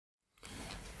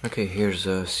Okay, here's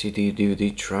a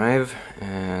CD-DVD drive,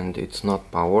 and it's not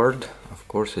powered. Of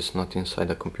course, it's not inside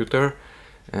the computer.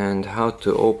 And how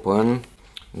to open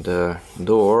the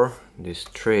door, this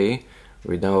tray,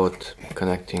 without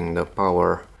connecting the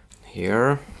power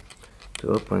here. To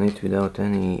open it without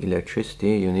any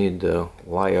electricity, you need a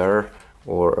wire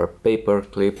or a paper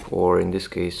clip, or in this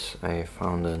case I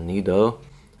found a needle.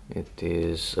 It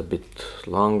is a bit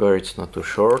longer, it's not too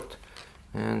short.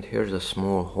 And here's a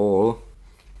small hole,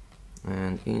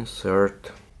 and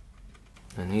insert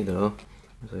the needle,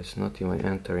 so it's not even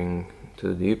entering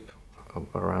too deep,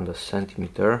 around a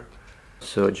centimeter.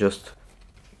 So just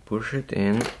push it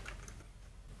in,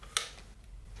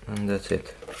 and that's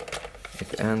it.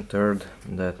 It entered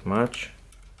that much,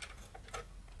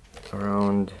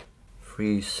 around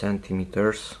 3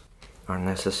 centimeters are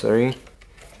necessary,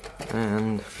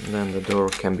 and then the door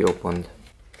can be opened.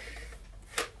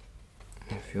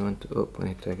 If you want to open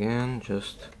it again,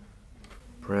 just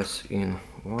press in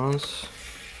once,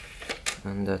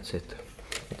 and that's it.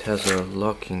 It has a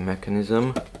locking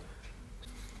mechanism,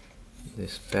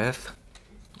 this path,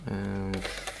 and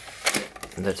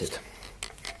that's it.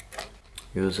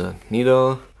 Use a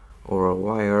needle or a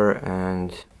wire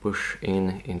and push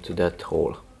into that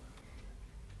hole.